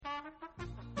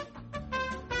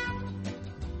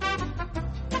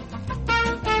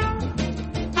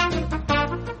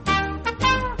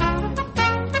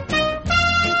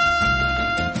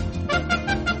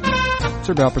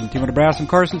Sir Bell from the team of Nebraska. I'm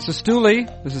Carson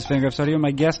Sestouli. This is Fangraphs Audio.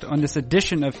 My guest on this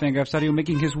edition of Fangraphs Audio,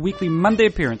 making his weekly Monday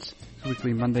appearance.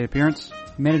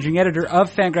 Managing editor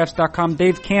of Fangraphs.com,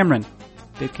 Dave Cameron.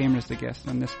 Dave Cameron is the guest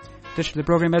on this edition of the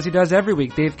program, as he does every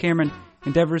week. Dave Cameron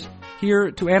endeavors here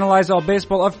to analyze all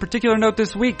baseball. Of particular note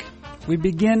this week, we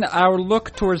begin our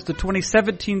look towards the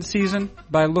 2017 season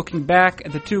by looking back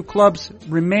at the two clubs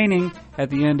remaining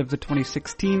at the end of the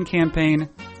 2016 campaign,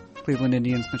 Cleveland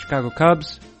Indians and the Chicago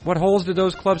Cubs. What holes do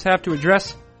those clubs have to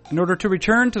address in order to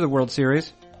return to the World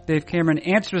Series? Dave Cameron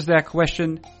answers that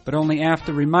question, but only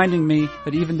after reminding me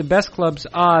that even the best clubs'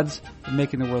 odds of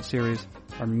making the World Series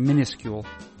are minuscule,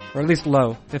 or at least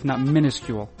low, if not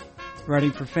minuscule.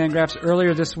 Writing for Fangraphs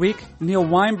earlier this week, Neil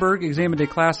Weinberg examined a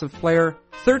class of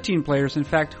 13 players, in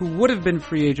fact, who would have been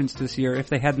free agents this year if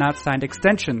they had not signed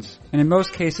extensions. And in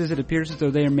most cases, it appears as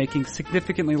though they are making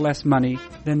significantly less money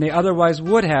than they otherwise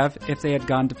would have if they had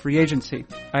gone to free agency.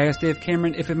 I asked Dave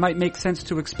Cameron if it might make sense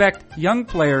to expect young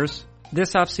players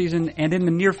this offseason and in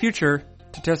the near future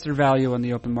to test their value on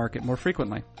the open market more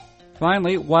frequently.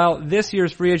 Finally, while this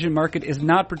year's free agent market is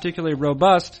not particularly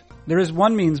robust, there is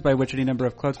one means by which any number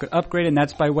of clubs could upgrade, and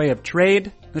that's by way of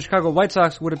trade. The Chicago White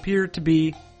Sox would appear to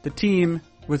be the team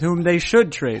with whom they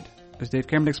should trade. As Dave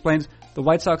Cameron explains, the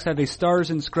White Sox have a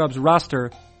stars and scrubs roster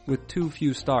with too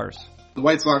few stars. The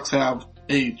White Sox have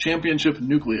a championship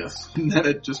nucleus, and that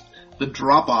the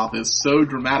drop-off is so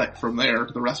dramatic from there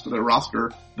to the rest of their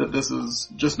roster that this is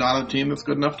just not a team that's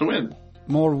good enough to win.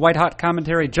 More white-hot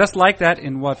commentary just like that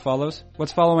in what follows.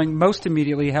 What's following most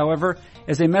immediately, however,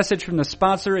 is a message from the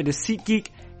sponsor. It is SeatGeek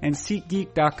and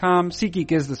SeatGeek.com.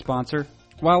 SeatGeek is the sponsor.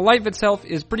 While life itself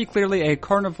is pretty clearly a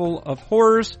carnival of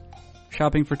horrors,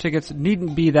 shopping for tickets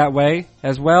needn't be that way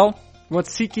as well. What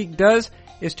SeatGeek does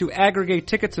is to aggregate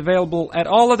tickets available at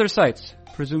all other sites,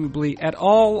 presumably at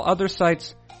all other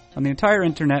sites on the entire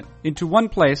internet, into one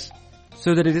place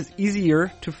so that it is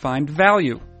easier to find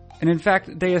value. And in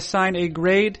fact, they assign a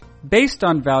grade based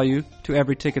on value to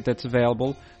every ticket that's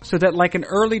available, so that like an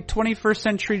early 21st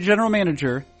century general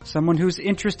manager, someone who's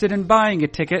interested in buying a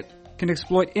ticket can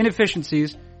exploit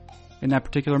inefficiencies in that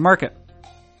particular market.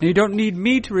 And you don't need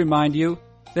me to remind you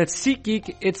that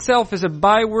SeatGeek itself is a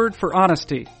byword for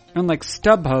honesty. Unlike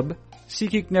StubHub,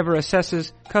 SeatGeek never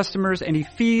assesses customers any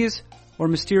fees or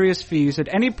mysterious fees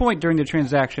at any point during the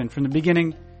transaction from the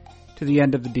beginning to the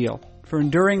end of the deal. For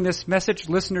enduring this message,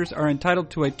 listeners are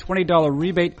entitled to a $20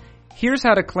 rebate. Here's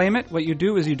how to claim it. What you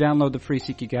do is you download the free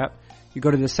SeatGeek app. You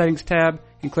go to the settings tab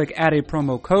and click add a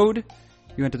promo code.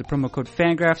 You enter the promo code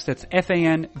FANGRAPHS. That's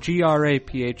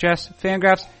FANGRAPHS.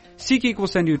 FANGRAPHS. SeatGeek will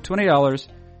send you $20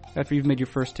 after you've made your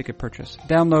first ticket purchase.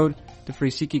 Download the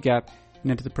free SeatGeek app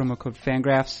and enter the promo code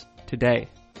FANGRAPHS today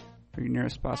for your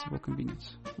nearest possible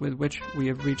convenience. With which we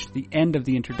have reached the end of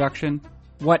the introduction.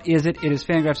 What is it? It is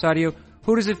Fangraphs Audio.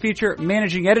 Who does it feature?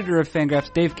 Managing editor of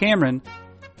Fangraphs, Dave Cameron.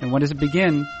 And when does it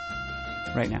begin?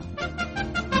 Right now.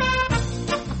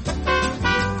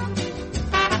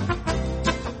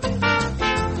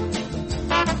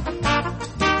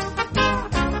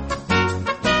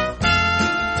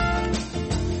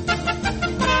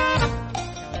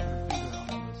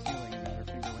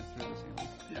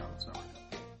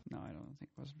 No, I don't think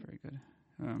it was very good.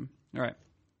 All right.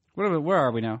 Where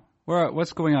are we now?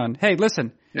 What's going on? Hey,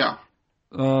 listen. Yeah.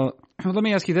 Let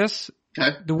me ask you this.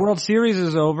 Okay. The World Series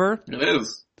is over. It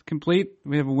is. It's complete.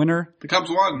 We have a winner. The Cubs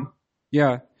won.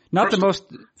 Yeah.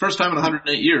 First time in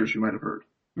 108 years, you might have heard.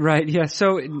 Right, yeah.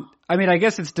 So, I mean, I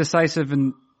guess it's decisive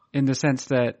in the sense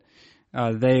that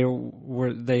they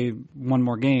won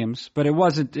more games, but it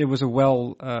was a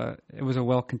well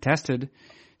contested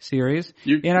series.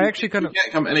 You can't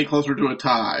come any closer to a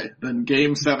tie than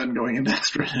Game 7 going into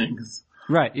extra innings.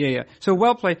 Right, yeah. So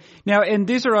well played. Now, and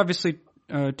these are obviously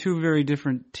two very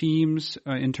different teams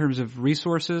in terms of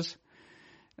resources,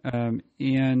 but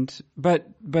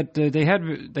they had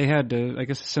I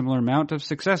guess a similar amount of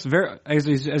success. Very, as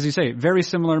you say, very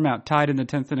similar amount, tied in the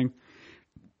 10th inning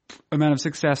amount of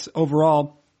success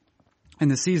overall in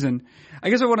the season. I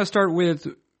guess I want to start with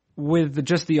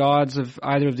just the odds of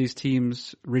either of these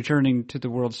teams returning to the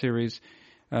World Series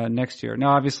next year.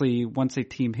 Now, obviously, once a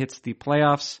team hits the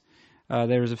playoffs,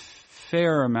 there's a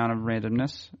fair amount of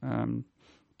randomness.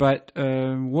 But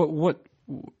how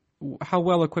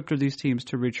well equipped are these teams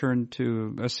to return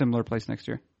to a similar place next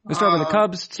year? Let's start with the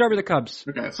Cubs.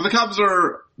 Okay, so the Cubs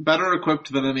are better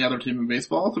equipped than any other team in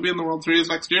baseball to be in the World Series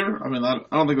next year. I mean, I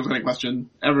don't think there's any question.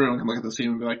 Everyone can look at this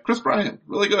team and be like, Chris Bryant,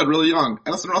 really good, really young.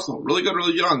 Addison Russell, really good,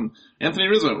 really young. Anthony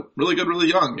Rizzo, really good, really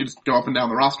young. You just go up and down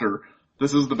the roster.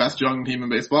 this is the best young team in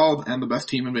baseball and the best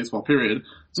team in baseball, period.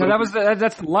 So no,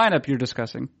 that's the lineup you're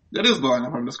discussing. It is the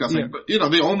lineup I'm discussing. Yeah.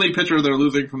 But, the only pitcher they're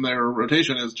losing from their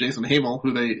rotation is Jason Hamel,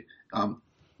 who they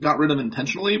got rid of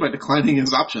intentionally by declining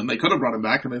his option. They could have brought him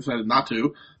back, and they decided not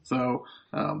to. So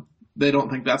they don't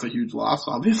think that's a huge loss,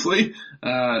 obviously.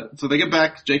 So they get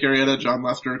back Jake Arrieta, John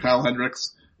Lester, Kyle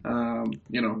Hendricks, and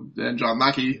John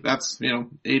Mackey. That's,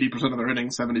 80% of their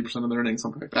innings, 70% of their innings,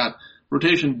 something like that.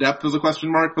 Rotation depth is a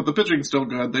question mark, but the pitching's still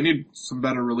good. They need some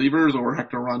better relievers or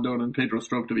Hector Rondon and Pedro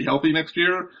Strop to be healthy next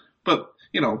year. But,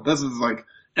 this is like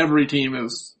every team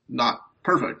is not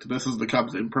perfect. This is the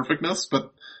Cubs' imperfectness,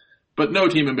 but no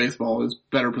team in baseball is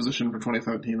better positioned for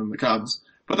 2017 than the Cubs.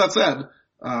 But that said,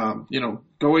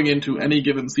 going into any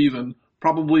given season,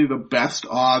 probably the best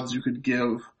odds you could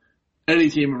give any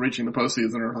team reaching the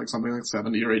postseason are like something like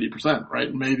 70 or 80%,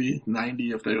 right? Maybe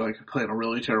 90 if they play in a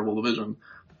really terrible division.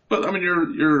 But I mean,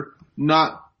 you're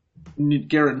not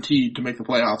guaranteed to make the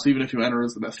playoffs, even if you enter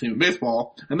as the best team in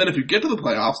baseball. And then if you get to the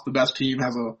playoffs, the best team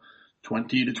has a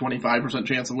 20 to 25%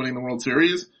 chance of winning the World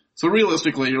Series. So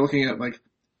realistically, you're looking at like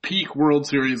peak World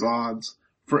Series odds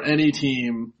for any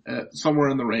team at somewhere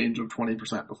in the range of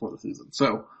 20% before the season.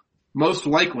 So most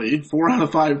likely, 4 out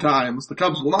of 5 times, the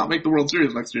Cubs will not make the World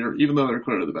Series next year, even though they're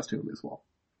clearly the best team in baseball.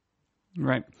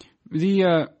 Right.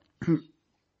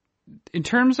 In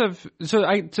terms of, so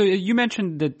you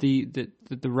mentioned that the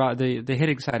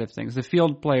hitting side of things, the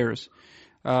field players,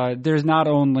 there's not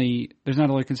only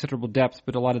considerable depth,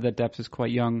 but a lot of that depth is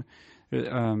quite young.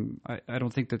 I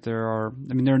don't think that there are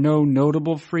no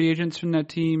notable free agents from that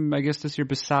team, I guess, this year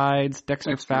besides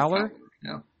Dexter Fowler.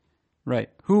 Yeah. Right.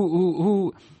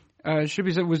 Who should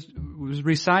be said was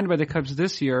re-signed by the Cubs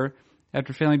this year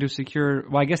after failing to secure,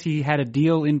 I guess he had a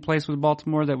deal in place with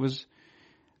Baltimore that was,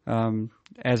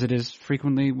 as it is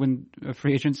frequently when a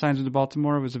free agent signs with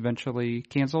Baltimore, it was eventually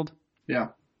canceled. Yeah.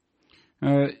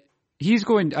 I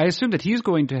assume that he's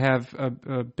going to have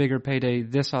a bigger payday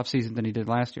this offseason than he did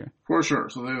last year. For sure.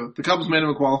 So the Cubs made him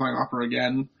a qualifying offer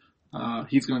again.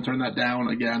 He's going to turn that down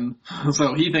again.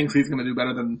 So he thinks he's going to do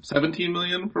better than $17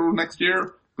 million for next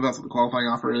year. So that's what the qualifying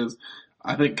offer is.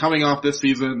 I think coming off this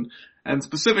season, and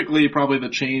specifically probably the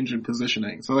change in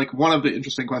positioning. So like one of the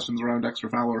interesting questions around Dexter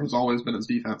Fowler has always been his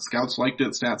defense. Scouts liked it,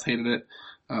 stats hated it.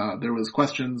 There was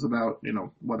questions about,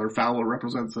 whether Fowler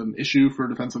represents an issue for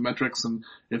defensive metrics and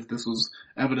if this was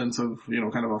evidence of,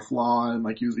 kind of a flaw in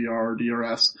like UZR or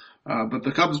DRS. But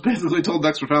the Cubs basically told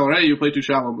Dexter Fowler, hey, you play too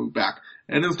shallow, move back.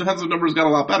 And his defensive numbers got a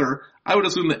lot better. I would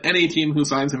assume that any team who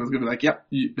signs him is going to be like, yep,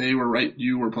 they were right,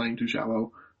 you were playing too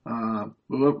shallow.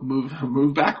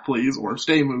 Move back, please, or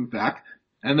stay moved back.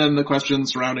 And then the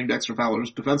questions surrounding Dexter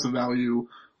Fowler's defensive value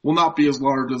will not be as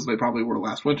large as they probably were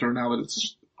last winter now that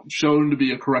it's shown to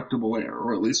be a correctable error,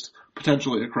 or at least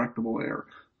potentially a correctable error.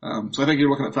 So I think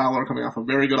you're looking at Fowler coming off a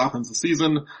very good offensive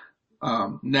season,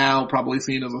 now probably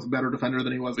seen as a better defender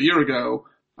than he was a year ago.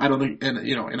 I don't think, in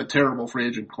a terrible free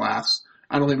agent class,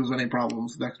 I don't think there's any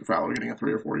problems with Dexter Fowler getting a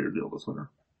 3 or 4 year deal this winter.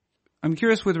 I'm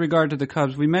curious with regard to the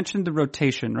Cubs. We mentioned the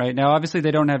rotation, right? Now, obviously, they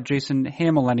don't have Jason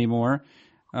Hamel anymore.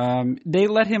 They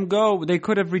let him go. They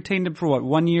could have retained him for what,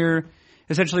 1 year,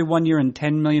 essentially 1 year and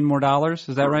 $10 million more dollars.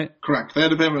 Is that right? Correct. They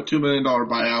had to pay him a $2 million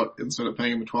buyout instead of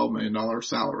paying him a $12 million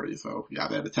salary. So yeah,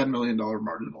 they had a $10 million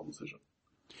marginal decision.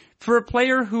 For a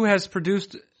player who has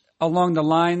produced along the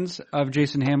lines of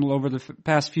Jason Hamel over the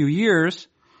past few years,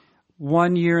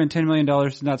 1 year and $10 million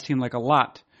does not seem like a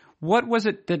lot. What was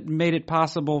it that made it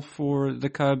possible for the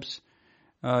Cubs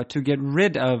to get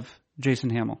rid of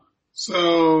Jason Hamel?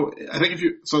 So I think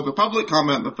the public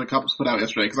comment that the Cubs put out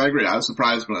yesterday, because I agree, I was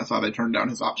surprised when I saw they turned down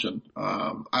his option.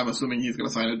 I'm assuming he's going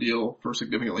to sign a deal for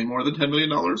significantly more than $10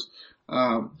 million.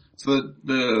 So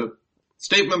the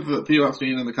statement that Theo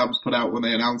Epstein and the Cubs put out when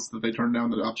they announced that they turned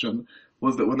down the option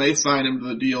was that when they signed him to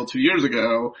the deal 2 years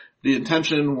ago, the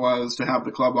intention was to have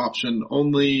the club option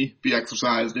only be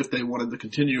exercised if they wanted to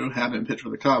continue having him pitch for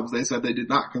the Cubs. They said they did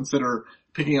not consider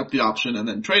picking up the option and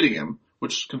then trading him,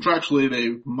 which contractually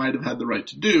they might have had the right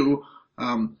to do.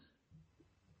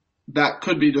 That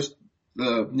could be just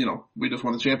we just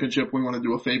won a championship. We want to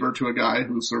do a favor to a guy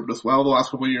who served us well the last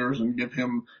couple of years and give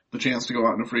him the chance to go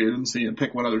out in a free agency and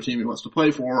pick what other team he wants to play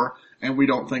for. And we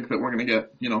don't think that we're going to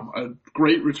get, a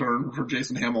great return for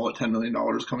Jason Hamel at $10 million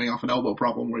coming off an elbow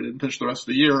problem where he didn't pitch the rest of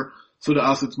the year. So to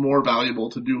us, it's more valuable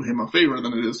to do him a favor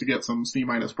than it is to get some C-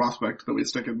 prospect that we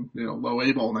stick in, low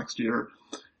A ball next year.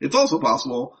 It's also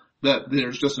possible that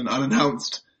there's just an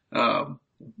unannounced,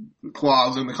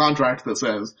 clause in the contract that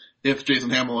says if Jason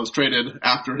Hamel is traded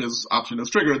after his option is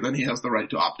triggered, then he has the right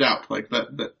to opt out. Like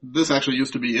that this actually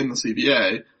used to be in the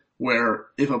CBA where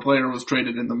if a player was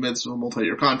traded in the midst of a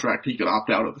multi-year contract, he could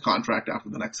opt out of the contract after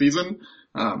the next season.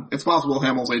 It's possible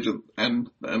Hamel's agent and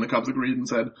the Cubs agreed and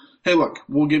said, hey look,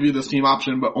 we'll give you this team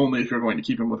option, but only if you're going to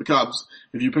keep him with the Cubs.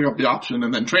 If you pick up the option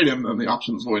and then trade him, then the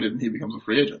option's voided and he becomes a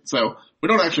free agent. So we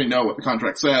don't actually know what the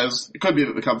contract says. It could be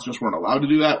that the Cubs just weren't allowed to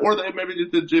do that, or they maybe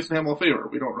did Jason Hamel a favor.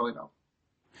 We don't really know.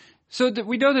 So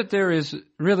we know that there is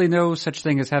really no such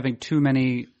thing as having too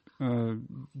many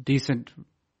decent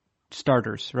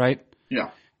starters, right?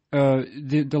 Yeah.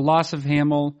 The loss of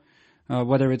Hamel,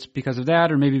 whether it's because of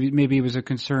that or maybe it was a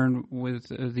concern with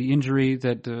the injury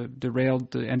that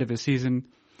derailed the end of his season,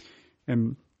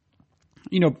 and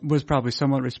was probably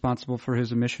somewhat responsible for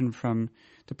his omission from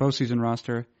the postseason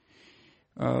roster.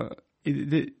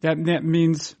 That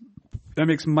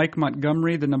makes Mike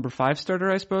Montgomery the number 5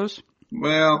 starter, I suppose.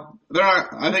 Well,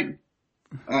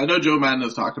 I know Joe Madden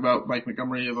has talked about Mike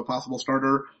Montgomery as a possible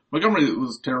starter. Montgomery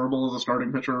was terrible as a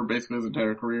starting pitcher basically his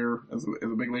entire career as a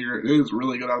big leaguer. He was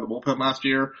really good out of the bullpen last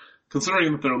year.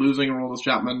 Considering that they're losing Aroldis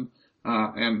Chapman,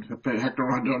 and Hector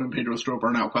Rondon and Pedro Strop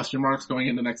are now question marks going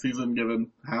into next season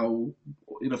given how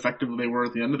ineffective they were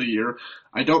at the end of the year,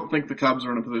 I don't think the Cubs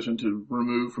are in a position to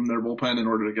remove from their bullpen in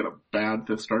order to get a bad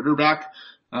 5th starter back.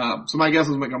 So my guess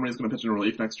is Montgomery is going to pitch in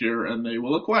relief next year and they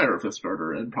will acquire a 5th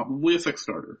starter and probably a 6th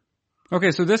starter.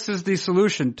 Okay, so this is the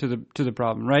solution to the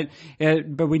problem, right?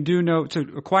 But we do know, so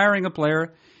acquiring a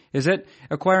player,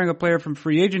 acquiring a player from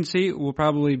free agency will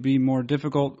probably be more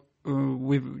difficult.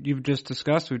 We've just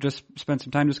spent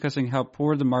some time discussing how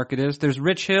poor the market is. There's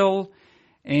Rich Hill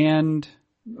and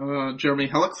Jeremy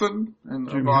Hellickson and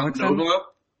Ivan Nova.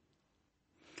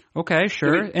 Okay,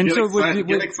 sure.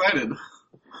 Get excited.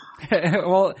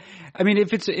 Well, I mean,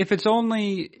 if it's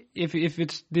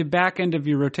the back end of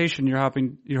your rotation you're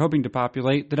hoping to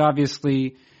populate, that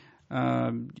obviously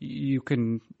you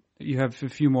have a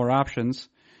few more options.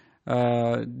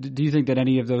 Do you think that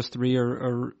any of those 3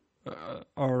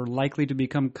 are likely to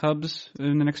become Cubs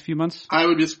in the next few months? I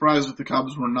would be surprised if the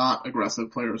Cubs were not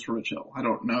aggressive players for Rich Hill. I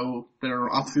don't know their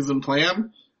offseason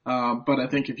plan, but I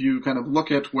think if you kind of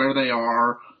look at where they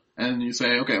are and you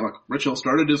say, okay, look, Rich Hill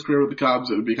started his career with the Cubs,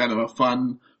 it would be kind of a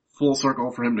fun full circle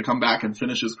for him to come back and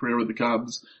finish his career with the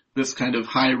Cubs. This kind of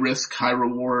high risk, high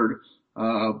reward,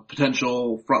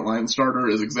 potential frontline starter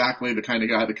is exactly the kind of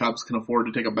guy the Cubs can afford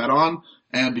to take a bet on.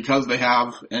 And because they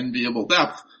have enviable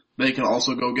depth, they can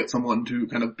also go get someone to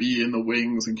kind of be in the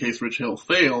wings in case Rich Hill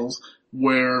fails,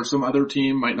 where some other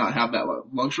team might not have that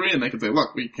luxury, and they can say,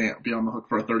 look, we can't be on the hook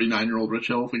for a 39-year-old Rich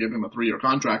Hill if we give him a 3-year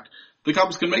contract. The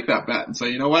Cubs can make that bet and say,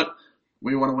 you know what,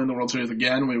 we want to win the World Series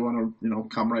again, we want to,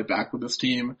 come right back with this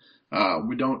team.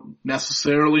 We don't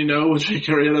necessarily know what Jake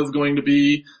Arrieta is going to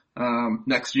be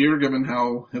next year, given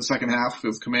how his second half,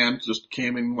 his command just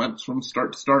came and went from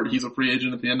start to start. He's a free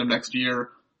agent at the end of next year.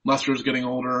 Lester's getting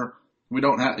older. We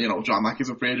don't have, John Mackey's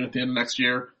a free agent at the end of next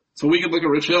year. So we could look at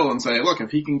Rich Hill and say, look,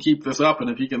 if he can keep this up and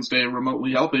if he can stay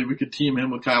remotely healthy, we could team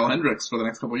him with Kyle Hendricks for the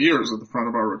next couple of years at the front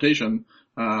of our rotation.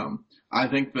 I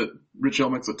think that Rich Hill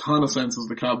makes a ton of sense as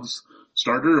the Cubs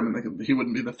starter. I mean, he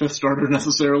wouldn't be the 5th starter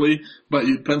necessarily, but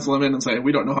you'd pencil him in and say,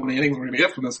 we don't know how many innings we're going to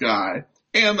get from this guy.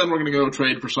 And then we're going to go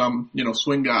trade for some,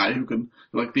 swing guy who can,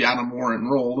 like the Adam Warren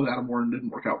role. Adam Warren didn't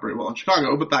work out very well in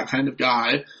Chicago, but that kind of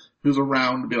guy who's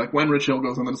around to be like, when Rich Hill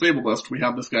goes on the disabled list, we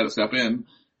have this guy to step in.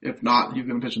 If not, he's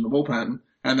going to pitch in the bullpen.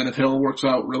 And then if Hill works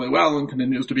out really well and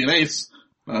continues to be an ace,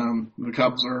 the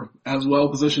Cubs are as well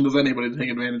positioned as anybody to take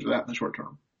advantage of that in the short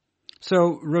term.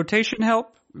 So rotation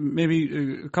help,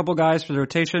 maybe a couple guys for the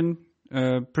rotation,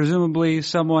 presumably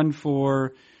someone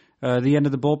for the end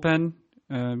of the bullpen,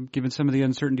 given some of the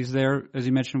uncertainties there, as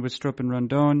you mentioned with Strop and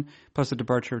Rondon, plus the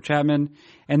departure of Chapman.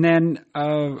 And then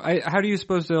how do you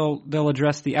suppose they'll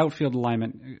address the outfield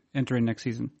alignment entering next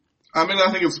season? I mean,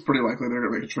 I think it's pretty likely they're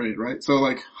going to make a trade, right? So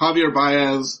like Javier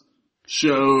Baez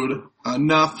showed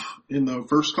enough in the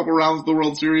first couple rounds of the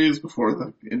World Series before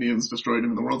the Indians destroyed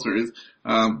him in the World Series.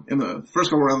 In the first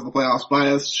couple rounds of the playoffs,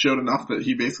 Baez showed enough that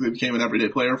he basically became an everyday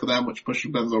player for them, which pushed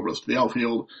Ben Zobrist to the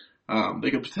outfield.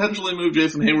 They could potentially move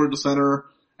Jason Hayward to center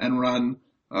and run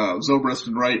Zobrist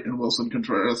in right and Wilson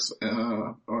Contreras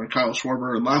or Kyle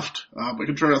Schwarber in left. But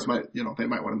Contreras might, they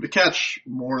might want him to catch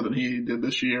more than he did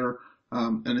this year.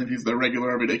 And if he's their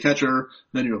regular everyday catcher,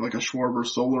 then you have like a Schwarber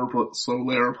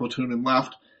Soler platoon in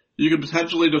left. You could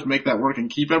potentially just make that work and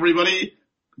keep everybody.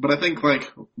 But I think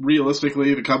like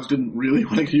realistically, the Cubs didn't really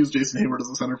want to use Jason Hayward as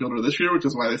a center fielder this year, which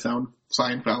is why they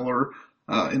signed Fowler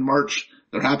in March.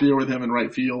 They're happier with him in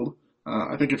right field.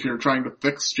 I think if you're trying to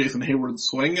fix Jason Hayward's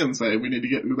swing and say we need to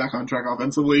get you back on track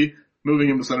offensively, moving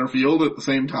him to center field at the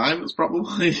same time is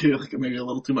probably like maybe a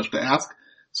little too much to ask.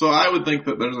 So I would think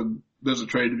that there's a there's a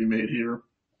trade to be made here.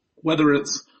 Whether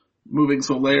it's moving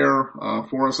Soler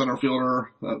for a center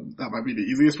fielder, that might be the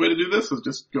easiest way to do this, is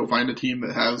just go find a team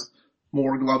that has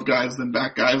more glove guys than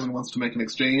back guys and wants to make an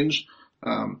exchange.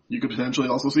 You could potentially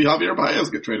also see Javier Baez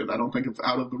get traded. I don't think it's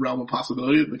out of the realm of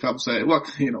possibility that the Cubs say, look,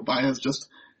 Baez just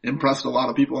impressed a lot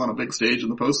of people on a big stage in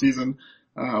the postseason,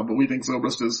 but we think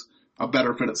Zobrist is a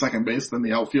better fit at second base than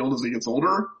the outfield as he gets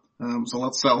older. So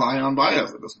let's sell high on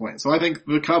Baez at this point. So I think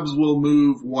the Cubs will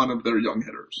move one of their young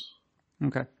hitters.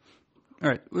 Okay. All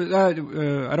right.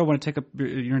 I don't want to take up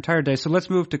your entire day, so let's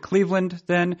move to Cleveland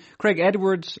then. Craig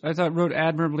Edwards, I thought, wrote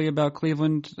admirably about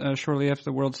Cleveland shortly after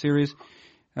the World Series,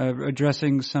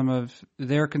 addressing some of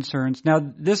their concerns. Now,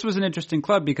 this was an interesting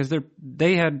club because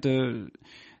they had a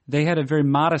very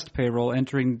modest payroll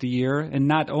entering the year, and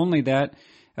not only that,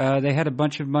 they had a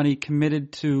bunch of money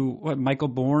committed to Michael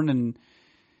Bourne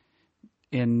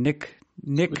and Nick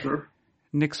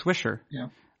Swisher. Yeah.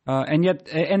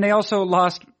 And they also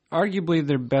lost arguably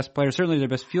their best player, certainly their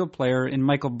best field player, in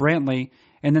Michael Brantley,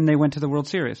 and then they went to the World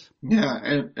Series. Yeah,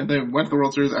 and they went to the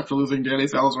World Series after losing Danny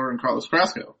Salazar and Carlos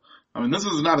Carrasco. I mean, this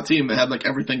is not a team that had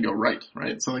everything go right?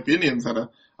 So the Indians had a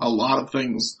lot of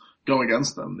things go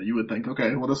against them that you would think,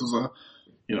 okay, well, this is a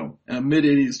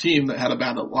mid-80s team that had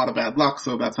a lot of bad luck,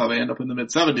 so that's how they end up in the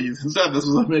mid-70s. Instead, this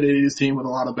was a mid-80s team with a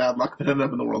lot of bad luck that ended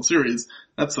up in the World Series.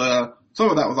 That's some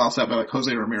of that was offset by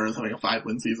Jose Ramirez having a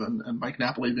 5-win season and Mike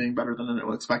Napoli being better than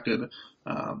anyone expected.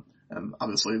 And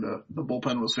obviously the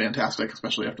bullpen was fantastic,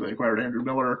 especially after they acquired Andrew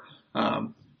Miller.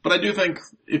 But I do think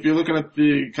if you're looking at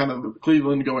the kind of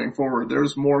Cleveland going forward,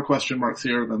 there's more question marks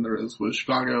here than there is with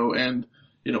Chicago and,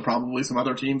 probably some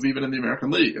other teams even in the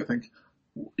American League. I think,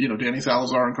 Danny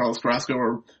Salazar and Carlos Carrasco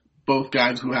are both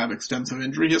guys who have extensive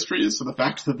injury histories. So the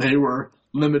fact that they were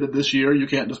limited this year, you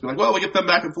can't just be like, well, we get them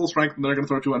back at full strength and they're going to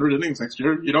throw 200 innings next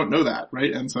year. You don't know that,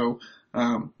 right? And so,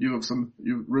 you have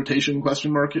you rotation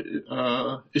question mark,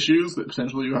 issues that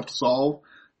potentially you have to solve.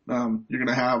 You're going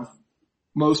to have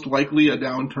most likely a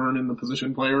downturn in the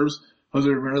position players. Jose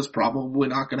Ramirez probably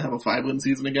not going to have a 5-win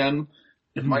season again.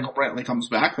 If Michael Brantley comes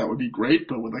back, that would be great,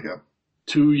 but with a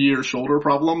 2-year shoulder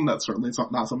problem, that's certainly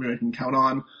not something I can count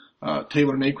on.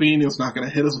 Taylor Naquin is not going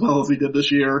to hit as well as he did this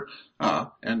year,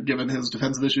 and given his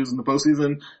defensive issues in the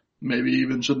postseason, maybe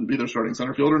even shouldn't be their starting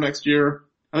center fielder next year.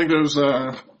 I think there's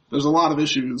a lot of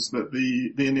issues that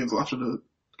the Indians will have to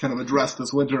kind of address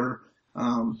this winter,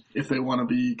 if they want to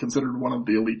be considered one of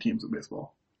the elite teams in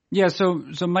baseball. Yeah, so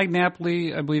Mike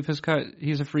Napoli, I believe,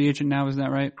 he's a free agent now, isn't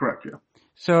that right? Correct, yeah.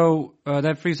 So,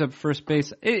 that frees up first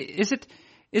base.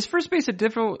 Is first base a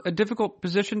difficult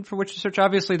position for which to search?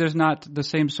 Obviously, there's not the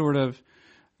same sort of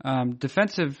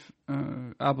defensive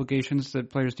obligations that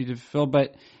players need to fulfill,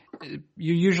 but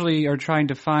you usually are trying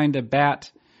to find a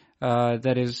bat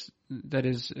that is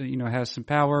has some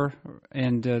power,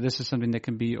 and this is something that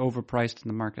can be overpriced in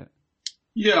the market.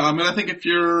 Yeah, I mean, I think if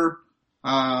you're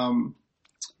a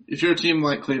team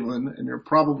like Cleveland, and you're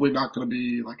probably not going to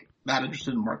be that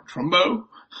interested in Mark Trumbo,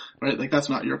 right? That's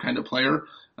not your kind of player.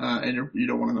 And you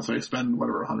don't want to necessarily spend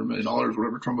 $100 million,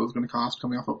 whatever Trumbo is going to cost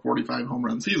coming off a 45 home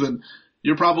run season.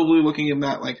 You're probably looking in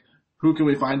that, who can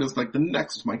we find as the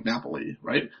next Mike Napoli,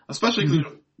 right? Especially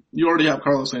because you already have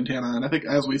Carlos Santana. And I think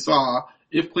as we saw,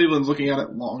 if Cleveland's looking at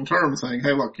it long term saying,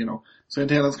 hey, look,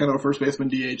 Santana's kind of a first baseman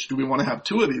DH. Do we want to have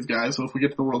 2 of these guys? So if we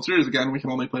get to the World Series again, we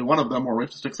can only play one of them, or we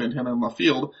have to stick Santana in left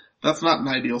field. That's not an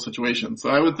ideal situation. So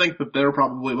I would think that they're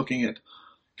probably looking at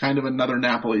kind of another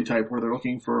Napoli type where they're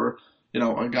looking for,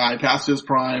 a guy past his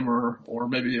prime or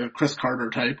maybe a Chris Carter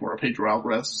type or a Pedro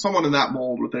Alvarez, someone in that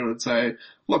mold where they would say,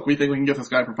 look, we think we can get this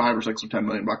guy for $5 or $6 or $10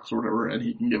 million or whatever, and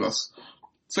he can give us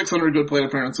 600 good plate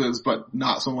appearances, but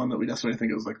not someone that we necessarily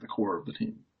think is the core of the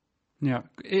team. Yeah.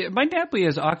 Mike Napoli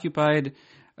has occupied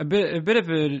a bit of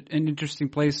an interesting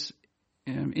place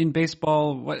in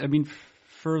baseball.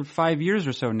 For 5 years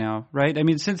or so now, right? I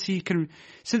mean, since he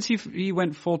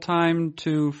went full time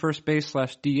to first base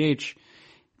 / DH,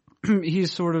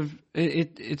 he's sort of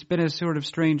it's been a sort of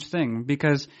strange thing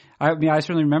because I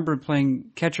certainly remember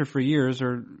playing catcher for years,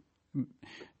 or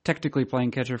technically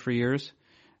playing catcher for years,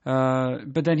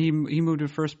 but then he moved to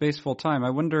first base full time.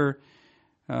 I wonder.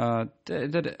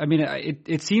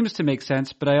 It seems to make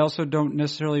sense, but I also don't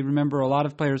necessarily remember a lot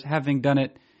of players having done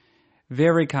it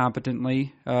very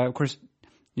competently. Of course,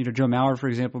 Joe Mauer, for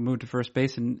example, moved to first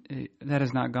base, and that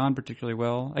has not gone particularly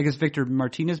well. I guess Victor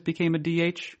Martinez became a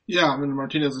DH. Yeah, I mean,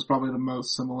 Martinez is probably the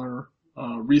most similar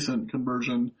recent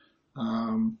conversion.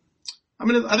 I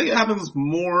think it happens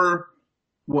more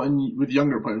with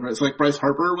younger players, right? So like Bryce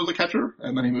Harper was a catcher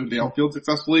and then he moved to the outfield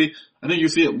successfully. I think you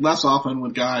see it less often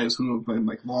with guys who have been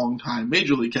like long time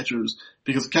major league catchers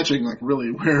because catching like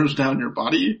really wears down your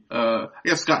body. I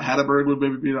guess Scott Hatteberg would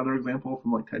maybe be another example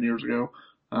from like 10 years ago.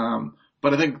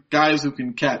 But I think guys who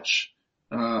can catch,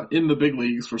 in the big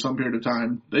leagues for some period of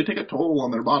time, they take a toll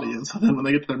on their body. And so then when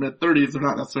they get to their mid 30s, they're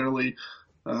not necessarily,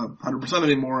 100%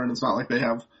 anymore. And it's not like they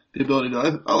have the ability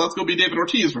to, let's go be David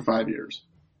Ortiz for 5 years.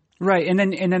 Right, and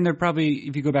then there probably,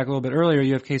 if you go back a little bit earlier,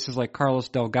 you have cases like Carlos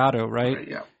Delgado, right?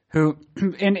 Yeah. Who,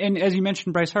 and as you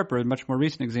mentioned, Bryce Harper, a much more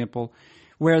recent example,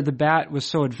 where the bat was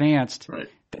so advanced right.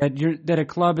 that a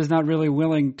club is not really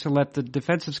willing to let the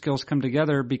defensive skills come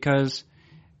together because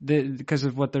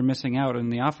of what they're missing out in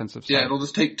the offensive side. Yeah, it'll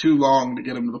just take too long to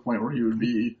get him to the point where he would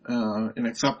be an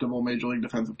acceptable major league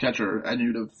defensive catcher, and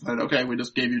you'd have said, okay, we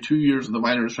just gave you 2 years in the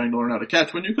minors trying to learn how to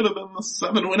catch when you could have been the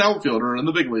 7-win outfielder in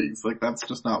the big leagues. Like, that's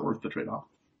just not worth the trade-off.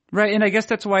 Right, and I guess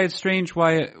that's why it's strange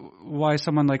why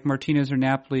someone like Martinez or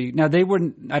Napoli, now they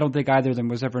wouldn't, I don't think either of them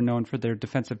was ever known for their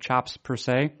defensive chops per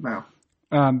se. No.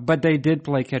 But they did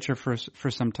play catcher for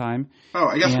some time. Oh,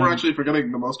 I guess we're actually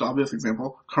forgetting the most obvious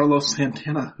example, Carlos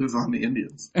Santana, who's on the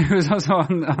Indians. Who's also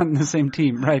on the same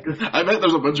team, right? I bet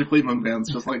there's a bunch of Cleveland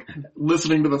fans just like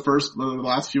listening to the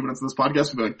last few minutes of this podcast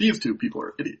and be like, these two people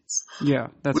are idiots. Yeah,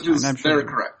 that's Which fine. is I'm sure very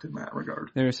correct in that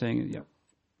regard. They're saying, yeah.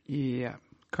 Yeah.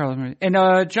 Carlos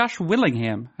and Josh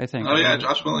Willingham, I think. Oh yeah,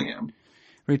 Josh Willingham.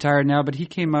 Retired now, but he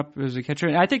came up as a catcher.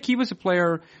 And I think he was a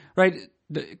player, right?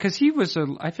 Because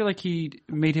I feel like he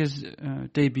made his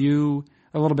debut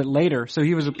a little bit later, so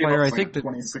he was a player. I think that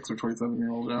 26 or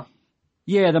 27-year-old. Yeah.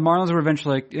 Yeah, the Marlins were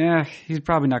eventually like, he's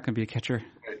probably not going to be a catcher.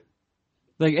 Right.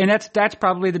 Like, and that's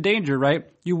probably the danger, right?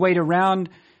 You wait around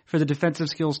for the defensive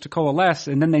skills to coalesce,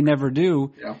 and then they never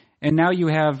do. Yeah. And now you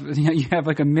have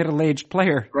like a middle-aged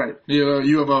player. Right.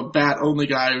 You have a bat-only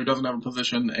guy who doesn't have a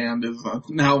position and is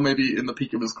now maybe in the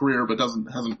peak of his career, but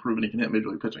hasn't proven he can hit major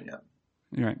league pitching yet.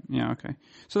 Right. Yeah. Okay.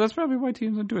 So that's probably why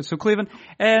teams don't do it. So Cleveland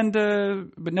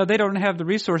but no, they don't have the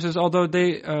resources. Although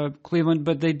Cleveland,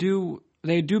 but they do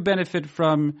benefit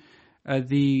from I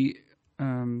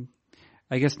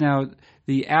guess now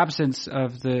the absence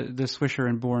of the Swisher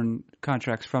and Bourne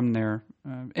contracts from their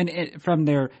and from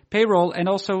their payroll, and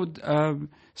also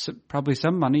probably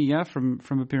some money, from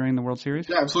appearing in the World Series.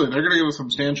 Yeah, absolutely. They're going to give a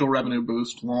substantial revenue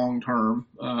boost long term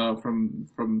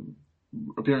from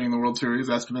appearing in the World Series.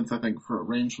 Estimates, I think, for a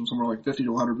range from somewhere like $50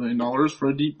 to $100 million for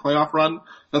a deep playoff run.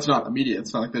 That's not immediate.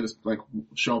 It's not like they just like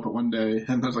show up at one day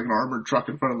and there's like an armored truck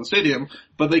in front of the stadium,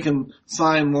 but they can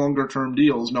sign longer term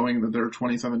deals knowing that their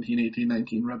 2017, 18,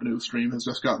 19 revenue stream has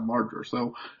just gotten larger.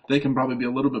 So they can probably be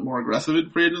a little bit more aggressive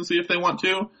in free agency if they want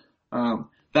to.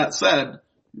 That said,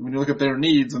 when you look at their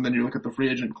needs and then you look at the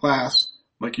free agent class,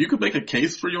 like you could make a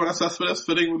case for Yoenis Cespedes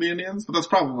fitting with the Indians, but that's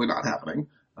probably not happening.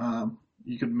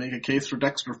 You could make a case for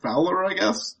Dexter Fowler, I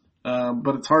guess.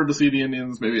 But it's hard to see the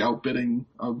Indians maybe outbidding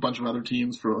a bunch of other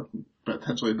teams for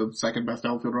potentially the second best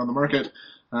outfielder on the market.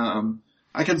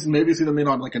 I can maybe see them in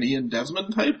on like an Ian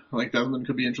Desmond type. Like Desmond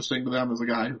could be interesting to them as a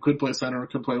guy who could play center,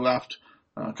 could play left,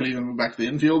 could even move back to the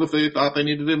infield if they thought they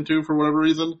needed him to for whatever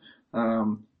reason.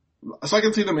 So I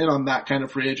can see them in on that kind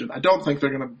of free agent. I don't think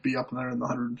they're going to be up there in the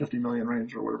 $150 million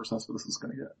range or whatever Cespedes is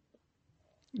going to get.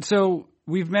 So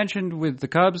we've mentioned with the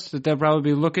Cubs that they'll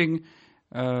probably be looking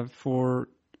for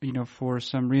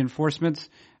some reinforcements.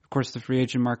 Of course, the free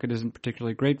agent market isn't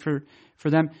particularly great for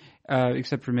them,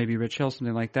 except for maybe Rich Hill,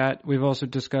 something like that. We've also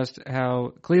discussed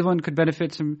how Cleveland could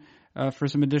benefit for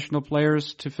some additional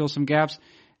players to fill some gaps.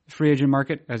 The free agent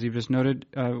market, as you've just noted,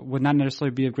 would not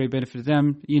necessarily be of great benefit to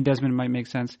them. Ian Desmond might make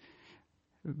sense.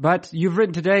 But you've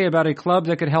written today about a club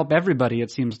that could help everybody,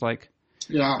 it seems like.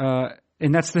 Yeah.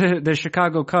 And that's the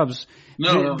Chicago Cubs.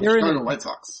 No, Chicago White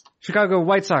Sox. Chicago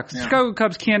White Sox. Yeah. Chicago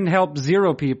Cubs can help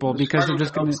zero people because they're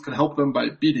just going to can help them by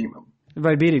beating them.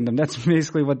 By beating them. That's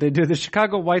basically what they do. The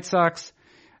Chicago White Sox,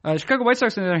 on the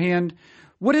other hand,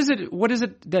 what is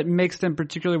it that makes them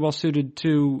particularly well suited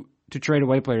to trade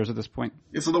away players at this point?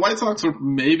 Yeah, so the White Sox are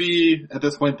maybe at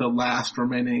this point the last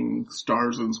remaining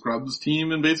stars and scrubs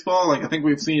team in baseball. Like I think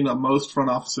we've seen most front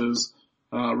offices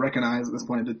recognize at this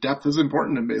point that depth is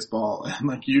important in baseball. And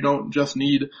like you don't just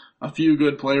need a few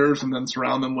good players and then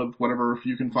surround them with whatever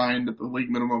you can find at the league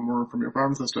minimum or from your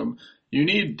farm system. You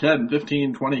need 10,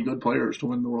 15, 20 good players to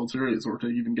win the World Series or to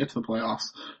even get to the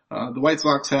playoffs. The White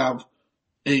Sox have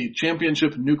a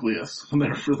championship nucleus. And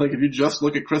therefore, like, if you just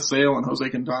look at Chris Sale and Jose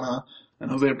Quintana and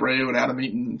Jose Abreu and Adam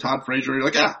Eaton and Todd Frazier, you're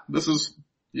like,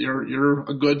 you're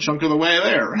a good chunk of the way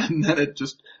there. And then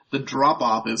the drop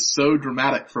off is so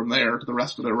dramatic from there to the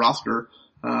rest of their roster.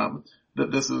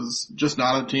 that this is just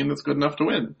not a team that's good enough to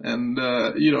win. And,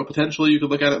 potentially you could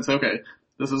look at it and say, okay,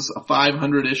 this is a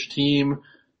 500-ish team.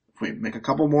 If we make a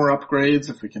couple more upgrades,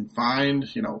 if we can find,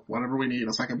 whatever we need,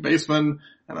 a second baseman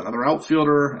and another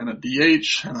outfielder and a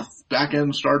DH and a back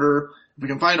end starter. If we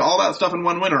can find all that stuff in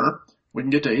one winter, we can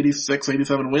get to 86,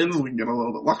 87 wins. We can get a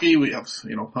little bit lucky. We have,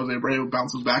 Jose Abreu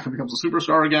bounces back and becomes a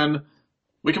superstar again.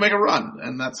 We can make a run.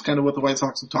 And that's kind of what the White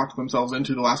Sox have talked themselves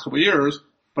into the last couple of years.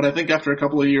 But I think after a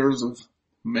couple of years of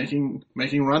making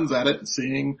runs at it and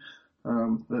seeing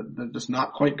that they're just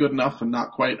not quite good enough and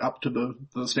not quite up to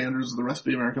the standards of the rest of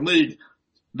the American League,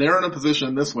 they're in a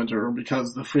position this winter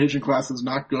because the free agent class is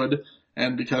not good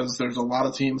and because there's a lot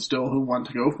of teams still who want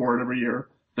to go for it every year,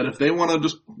 that if they want to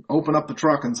just open up the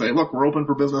truck and say, look, we're open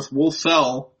for business, we'll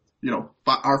sell,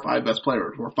 our 5 best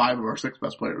players or 5 of our 6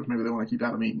 best players. Maybe they want to keep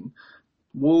Adam Eaton.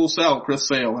 We'll sell Chris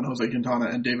Sale and Jose Quintana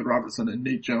and David Robertson and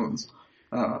Nate Jones,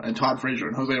 and Todd Frazier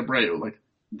and Jose Abreu. Like,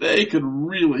 they could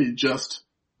really just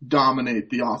dominate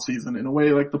the offseason in a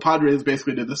way like the Padres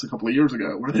basically did this a couple of years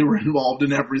ago, where they were involved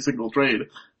in every single trade.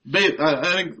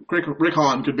 I think Rick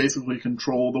Hahn could basically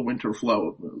control the winter flow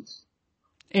of moves.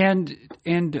 And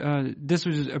this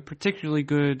was a particularly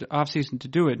good offseason to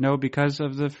do it, no, because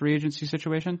of the free agency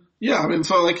situation? Yeah, I mean,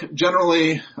 so like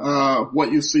generally,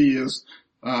 what you see is,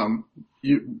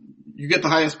 you get the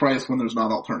highest price when there's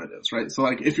not alternatives, right? So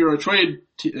like if you're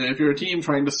a team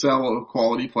trying to sell a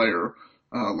quality player,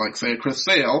 like say Chris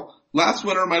Sale, last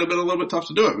winter might have been a little bit tough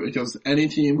to do it because any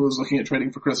team who was looking at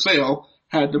trading for Chris Sale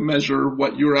had to measure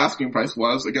what your asking price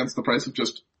was against the price of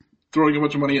just throwing a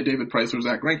bunch of money at David Price or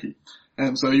Zach Greinke.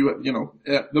 And so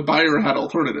the buyer had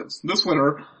alternatives. This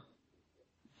winter,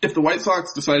 if the White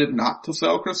Sox decided not to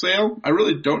sell Chris Sale, I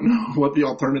really don't know what the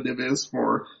alternative is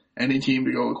for any team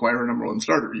to go acquire a number 1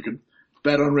 starter. You could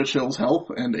bet on Rich Hill's health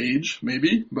and age,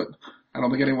 maybe, but I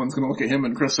don't think anyone's going to look at him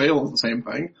and Chris Sale as the same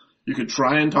thing. You could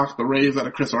try and talk the Rays out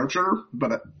of Chris Archer,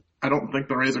 but I don't think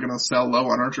the Rays are going to sell low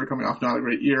on Archer coming off not a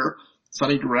great year.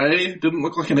 Sonny Gray didn't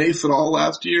look like an ace at all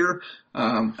last year.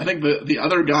 I think the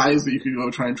other guys that you could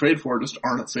go try and trade for just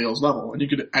aren't at Sale's level. And you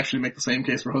could actually make the same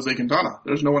case for Jose Quintana.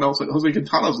 There's no one else at Jose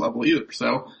Quintana's level either.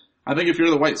 So I think if you're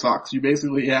the White Sox, you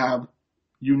basically have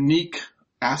unique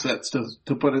assets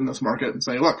to put in this market and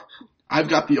say, look, I've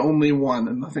got the only one.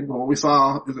 And I think what we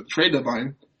saw is at the trade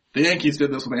deadline, the Yankees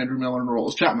did this with Andrew Miller and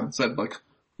Aroldis Chapman, said, like,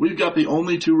 we've got the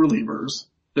only 2 relievers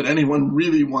that anyone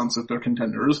really wants if they're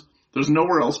contenders. There's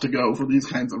nowhere else to go for these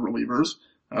kinds of relievers.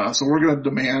 So we're going to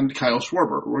demand Kyle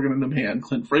Schwarber. We're going to demand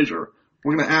Clint Frazier.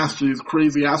 We're going to ask for these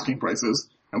crazy asking prices,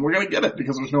 and we're going to get it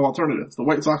because there's no alternatives. The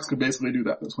White Sox could basically do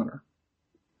that this winter.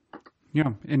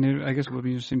 Yeah, and I guess it will be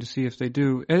interesting to see if they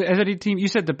do. As any team, you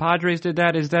said the Padres did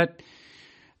that. Is that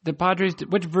the Padres?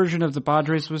 Which version of the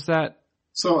Padres was that?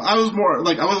 So I was more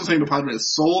like, I wasn't saying the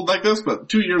Padres sold like this, but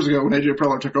 2 years ago when AJ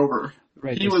Preller took over,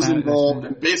 right, he was involved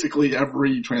in basically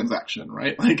every transaction,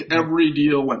 right? Like every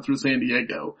deal went through San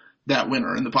Diego that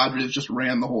winter, and the Padres just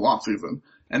ran the whole offseason,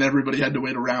 and everybody had to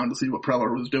wait around to see what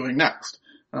Preller was doing next.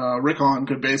 Rick Hahn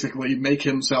could basically make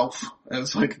himself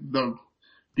as like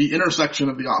the intersection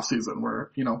of the offseason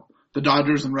where, the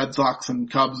Dodgers and Red Sox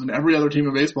and Cubs and every other team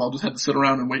in baseball just had to sit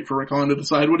around and wait for Rick Hahn to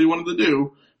decide what he wanted to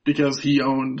do because he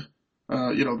owned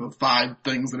the 5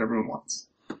 things that everyone wants.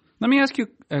 Let me ask you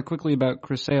quickly about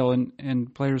Chris Sale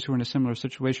and players who are in a similar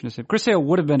situation as him. Chris Sale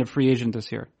would have been a free agent this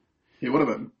year. He would have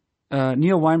been.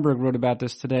 Neil Weinberg wrote about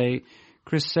this today.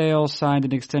 Chris Sale signed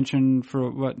an extension for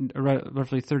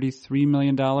roughly $33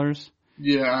 million?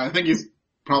 Yeah, I think he's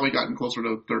probably gotten closer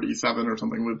to 37 or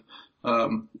something with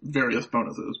various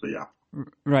bonuses, but yeah.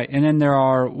 Right, and then there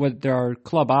are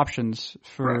club options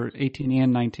for 18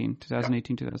 and 19,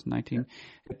 2018, 2019,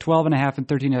 12.5 and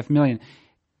 13.5 million.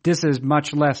 This is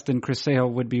much less than Chris Sale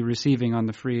would be receiving on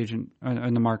the free agent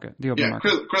on the market, the open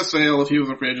market. Chris Sale, if he was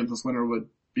a free agent this winter, would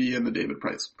be in the David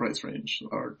Price range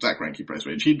or Zach Greinke price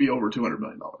range. He'd be over $200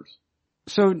 million.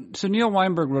 So Neil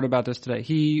Weinberg wrote about this today.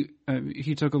 He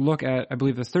took a look at, I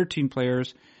believe, the 13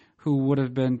 players who would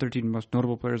have been 13 most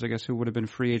notable players, I guess, who would have been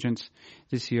free agents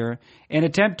this year, and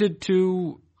attempted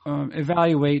to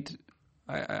evaluate,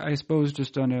 I suppose,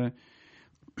 just on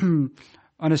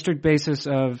a strict basis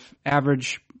of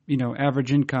average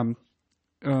income,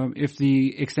 if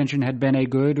the extension had been a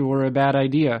good or a bad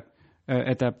idea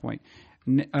at that point.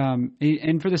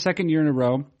 And for the second year in a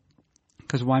row,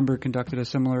 because Weinberg conducted a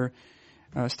similar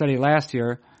study last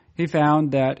year, he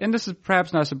found that, and this is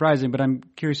perhaps not surprising, but I'm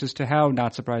curious as to how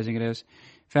not surprising it is,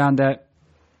 found that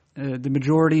the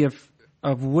majority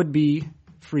of would-be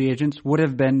free agents, would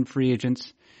have been free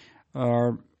agents,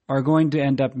 are going to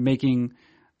end up making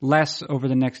less over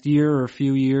the next year or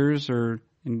few years, or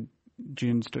in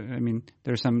June's. I mean,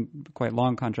 there's some quite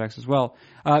long contracts as well,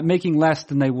 making less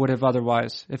than they would have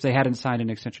otherwise if they hadn't signed an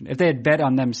extension, if they had bet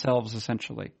on themselves,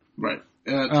 essentially. Right.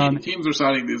 Teams are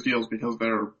signing these deals because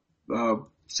they're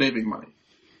saving money.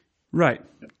 Right.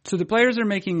 Yeah. So the players are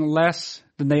making less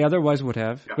than they otherwise would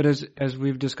have, but as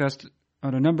we've discussed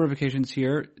on a number of occasions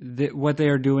here, what they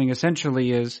are doing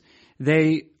essentially is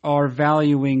they are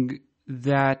valuing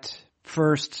that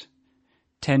first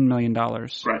 $10 million,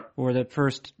 right, or that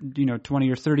first, $20 or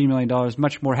 $30 million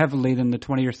much more heavily than the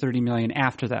 $20 or $30 million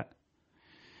after that.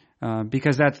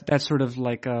 Because that's sort of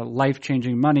like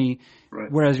life-changing money,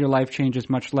 right, whereas your life changes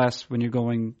much less when you're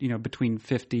going, between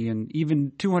 50 and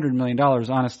even $200 million,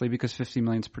 honestly, because 50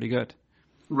 million is pretty good.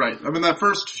 Right. I mean, that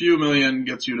first few million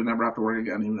gets you to never have to work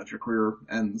again, even if your career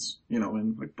ends,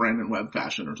 in like Brandon Webb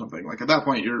fashion or something. Like at that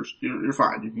point, you're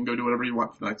fine. You can go do whatever you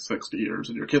want for the next 60 years,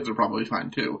 and your kids are probably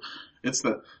fine too. It's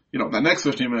that next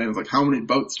 15 million is like, how many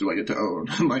boats do I get to own?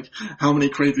 And like, how many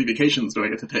crazy vacations do I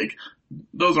get to take?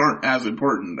 Those aren't as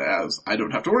important as I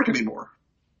don't have to work anymore.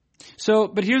 So,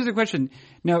 but here's the question.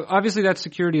 Now, obviously that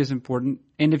security is important.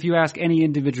 And if you ask any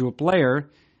individual player,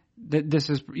 this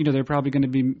is, they're probably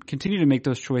going to continue to make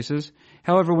those choices.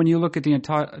 However, when you look at the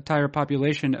entire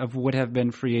population of would have been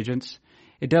free agents,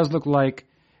 it does look like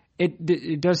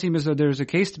it does seem as though there's a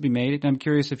case to be made. And I'm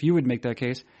curious if you would make that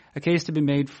case, a case to be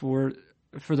made for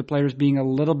the players being a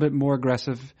little bit more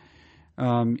aggressive,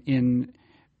 in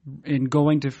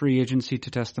going to free agency to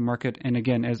test the market. And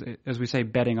again, as we say,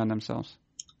 betting on themselves.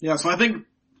 Yeah. So I think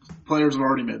players have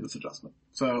already made this adjustment.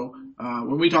 So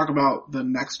when we talk about the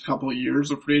next couple of years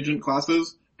of free agent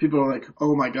classes, people are like,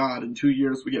 oh my God, in 2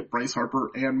 years we get Bryce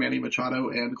Harper and Manny Machado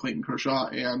and Clayton Kershaw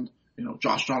and,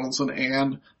 Josh Donaldson,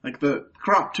 and like the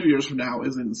crop 2 years from now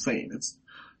is insane.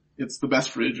 It's the best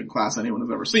free agent class anyone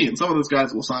has ever seen. Some of those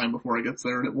guys will sign before it gets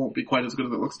there, and it won't be quite as good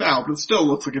as it looks now, but it still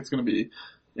looks like it's going to be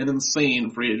an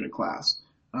insane free agent class.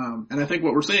 And I think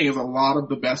what we're seeing is a lot of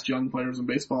the best young players in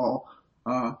baseball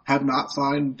have not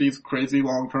signed these crazy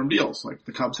long-term deals. Like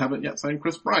the Cubs haven't yet signed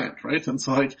Chris Bryant, right? And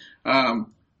so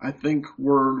I think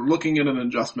we're looking at an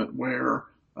adjustment where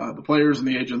the players and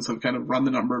the agents have kind of run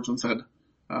the numbers and said,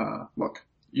 look,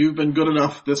 you've been good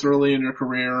enough this early in your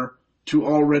career to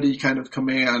already kind of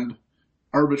command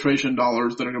arbitration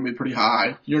dollars that are going to be pretty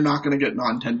high. You're not going to get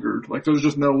non-tendered. Like there's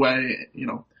just no way,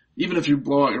 even if you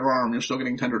blow out your arm, you're still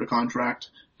getting tendered a contract.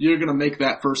 You're going to make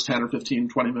that first 10 or 15,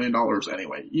 $20 million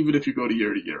anyway, even if you go to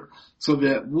year. So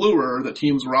the lure that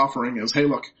teams are offering is, hey,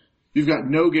 look, you've got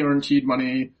no guaranteed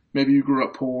money. Maybe you grew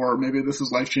up poor. Maybe this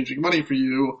is life-changing money for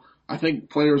you. I think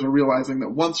players are realizing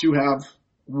that once you have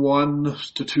 1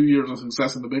 to 2 years of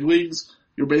success in the big leagues,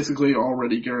 you're basically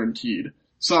already guaranteed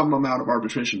some amount of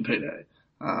arbitration payday.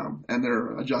 And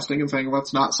they're adjusting and saying,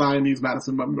 let's not sign these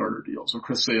Madison Bumgarner deals or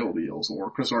Chris Sale deals or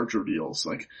Chris Archer deals.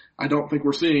 Like, I don't think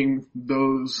we're seeing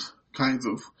those kinds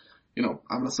of, I'm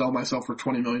going to sell myself for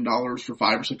 $20 million for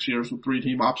 5 or 6 years with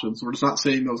 3-team options. We're just not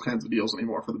seeing those kinds of deals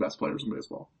anymore for the best players in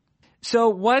baseball. So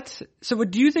what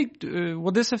do you think,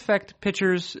 will this affect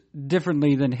pitchers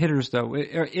differently than hitters though?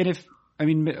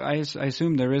 I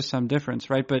assume there is some difference,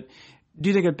 right? But do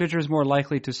you think a pitcher is more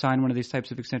likely to sign one of these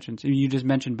types of extensions? You just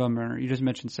mentioned Bumgarner. You just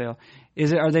mentioned Sale.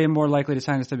 Are they more likely to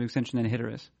sign this type of extension than a hitter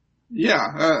is? Yeah,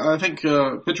 I think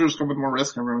pitchers come with more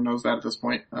risk. Everyone knows that at this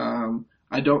point.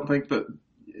 I don't think that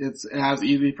it's as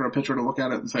easy for a pitcher to look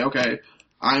at it and say, okay,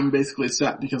 I'm basically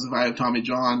set because if I have Tommy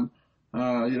John,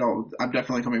 I'm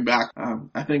definitely coming back.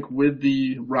 I think with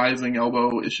the rising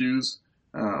elbow issues,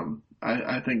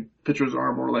 I think pitchers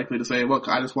are more likely to say, look,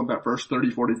 I just want that first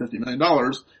 $30, $40, $50 million.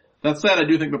 That said, I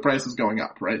do think the price is going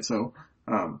up, right? So,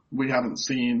 we haven't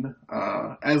seen,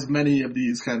 as many of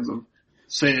these kinds of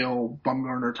Sale,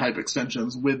 Bumgarner type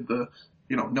extensions with the,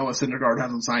 Noah Syndergaard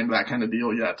hasn't signed that kind of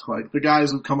deal yet. Like the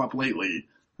guys who've come up lately,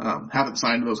 haven't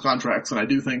signed those contracts. And I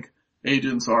do think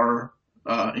agents are,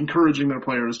 encouraging their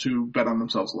players to bet on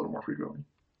themselves a little more frequently.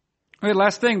 Okay,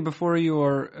 last thing before you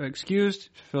are excused,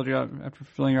 after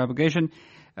fulfilling your obligation,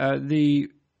 not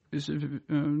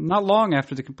long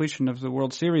after the completion of the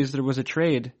World Series, there was a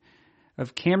trade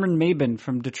of Cameron Maybin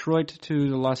from Detroit to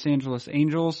the Los Angeles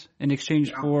Angels in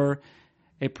exchange for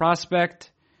a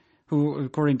prospect who,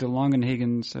 according to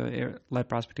Longenhagen's, lead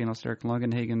prospect analyst Eric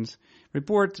Longenhagen's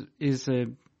report, is a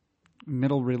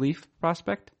middle relief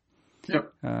prospect.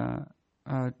 Yep.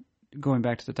 Going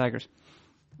back to the Tigers.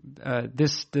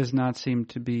 This does not seem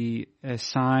to be a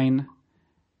sign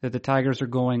that the Tigers are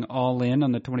going all in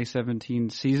on the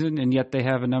 2017 season, and yet they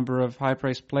have a number of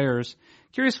high-priced players.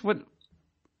 Curious, what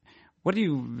do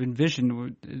you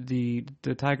envision the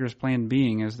Tigers' plan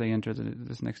being as they enter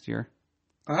this next year?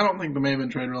 I don't think the Maven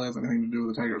trade really has anything to do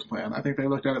with the Tigers' plan. I think they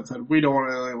looked at it and said, we don't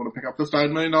want to be able to pick up this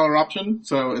 $9 million option,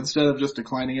 so instead of just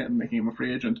declining it and making him a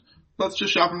free agent, let's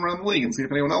just shop him around the league and see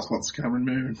if anyone else wants Cameron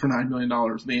Maven for $9 million.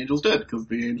 The Angels did, because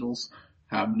the Angels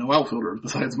have no outfielders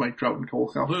besides Mike Trout and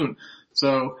Cole Calhoun.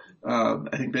 So,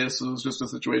 I think this was just a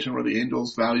situation where the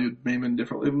Angels valued Maven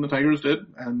differently than the Tigers did,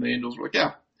 and the Angels were like,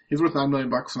 yeah, he's worth $9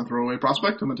 million and a throwaway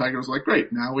prospect, and the Tigers were like,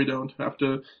 great, now we don't have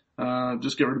to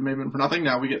just get rid of Maven for nothing.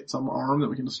 Now we get some arm that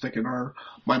we can just stick in our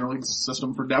minor league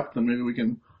system for depth, and maybe we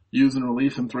can use in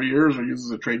relief in 3 years or use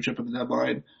as a trade chip at the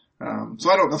deadline. So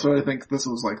I don't necessarily think this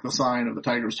was like the sign of the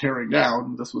Tigers tearing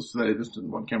down. This was they just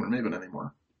didn't want Cameron Maven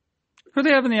anymore. Who do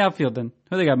they have in the outfield then?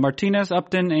 Who they got? Martinez,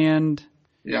 Upton, and...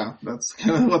 Yeah, that's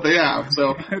kind of what they have. So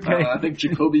okay. I think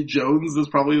Jacoby Jones is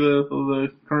probably the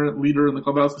current leader in the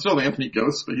clubhouse. Still Anthony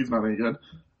Ghost, but he's not any good.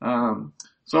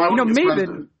 So I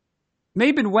would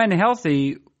Maven, when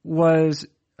healthy,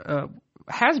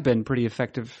 has been pretty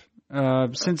effective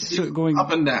since going up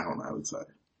and down, I would say.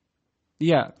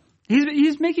 Yeah,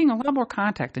 he's making a lot more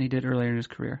contact than he did earlier in his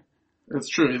career. It's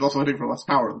true. He's also hitting for less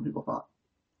power than people thought.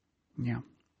 Yeah.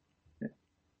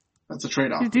 That's a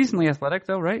trade-off. He's decently athletic,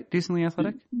 though, right? Decently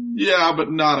athletic? Yeah, but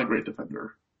not a great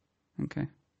defender. Okay.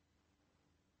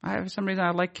 For some reason,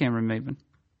 I like Cameron Maven.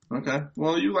 Okay.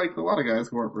 Well, you like a lot of guys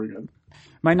who aren't very good.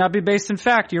 Might not be based in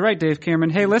fact. You're right, Dave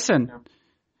Cameron. Hey, listen.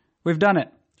 We've done it.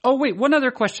 Oh, wait, one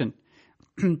other question.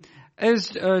 I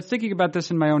was thinking about this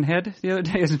in my own head the other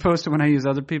day as opposed to when I use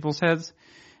other people's heads.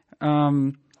 I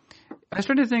was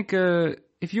trying to think,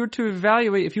 if you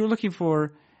were looking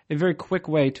for a very quick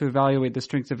way to evaluate the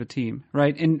strength of a team,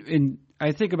 right? And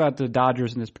I think about the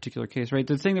Dodgers in this particular case, right?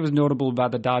 The thing that was notable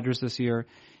about the Dodgers this year,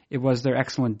 it was their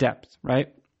excellent depth,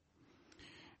 right?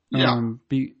 Yeah.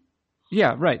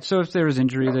 Yeah, right. So if there was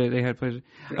injury, they had players.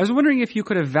 I was wondering if you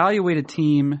could evaluate a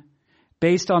team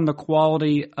based on the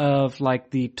quality of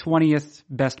like the 20th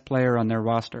best player on their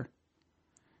roster.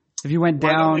 If you went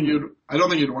down, I don't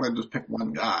think you'd want to just pick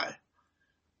one guy.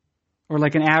 Or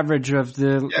like an average of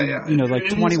the, like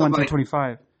 21 to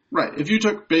 25. Right. If you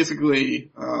took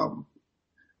basically,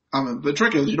 the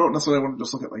trick is you don't necessarily want to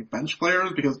just look at like bench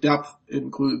players because depth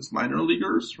includes minor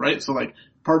leaguers, right? So like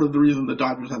part of the reason the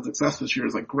Dodgers had success this year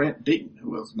is like Grant Dayton, who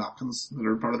was not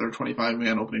considered part of their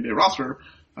 25-man opening day roster,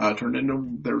 turned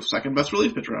into their second best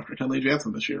relief pitcher after Kenley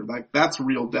Jansen this year. Like that's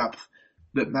real depth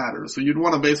that matters. So you'd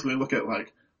want to basically look at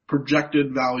like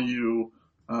projected value,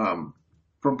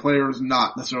 from players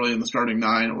not necessarily in the starting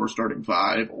 9 or starting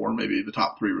 5 or maybe the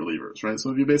top 3 relievers, right? So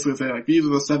if you basically say like these are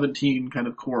the 17 kind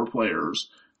of core players,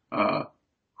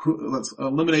 let's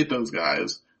eliminate those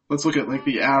guys. Let's look at like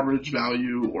the average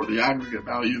value or the aggregate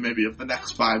value maybe of the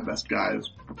next 5 best guys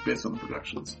based on the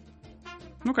projections.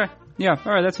 Okay. Yeah.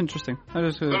 All right. That's interesting.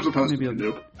 There's a post to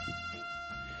do.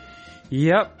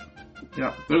 Yep.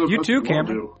 Yeah. You too,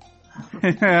 Cameron.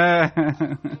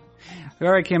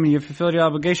 All right, Cameron, you've fulfilled your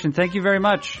obligation. Thank you very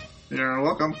much. You're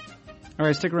welcome. All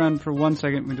right, stick around for 1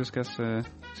 second. We discuss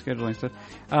scheduling stuff.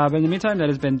 But in the meantime, that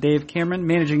has been Dave Cameron,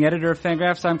 managing editor of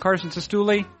Fangraphs. I'm Carson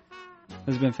Sestouli.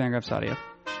 This has been Fangraphs Audio.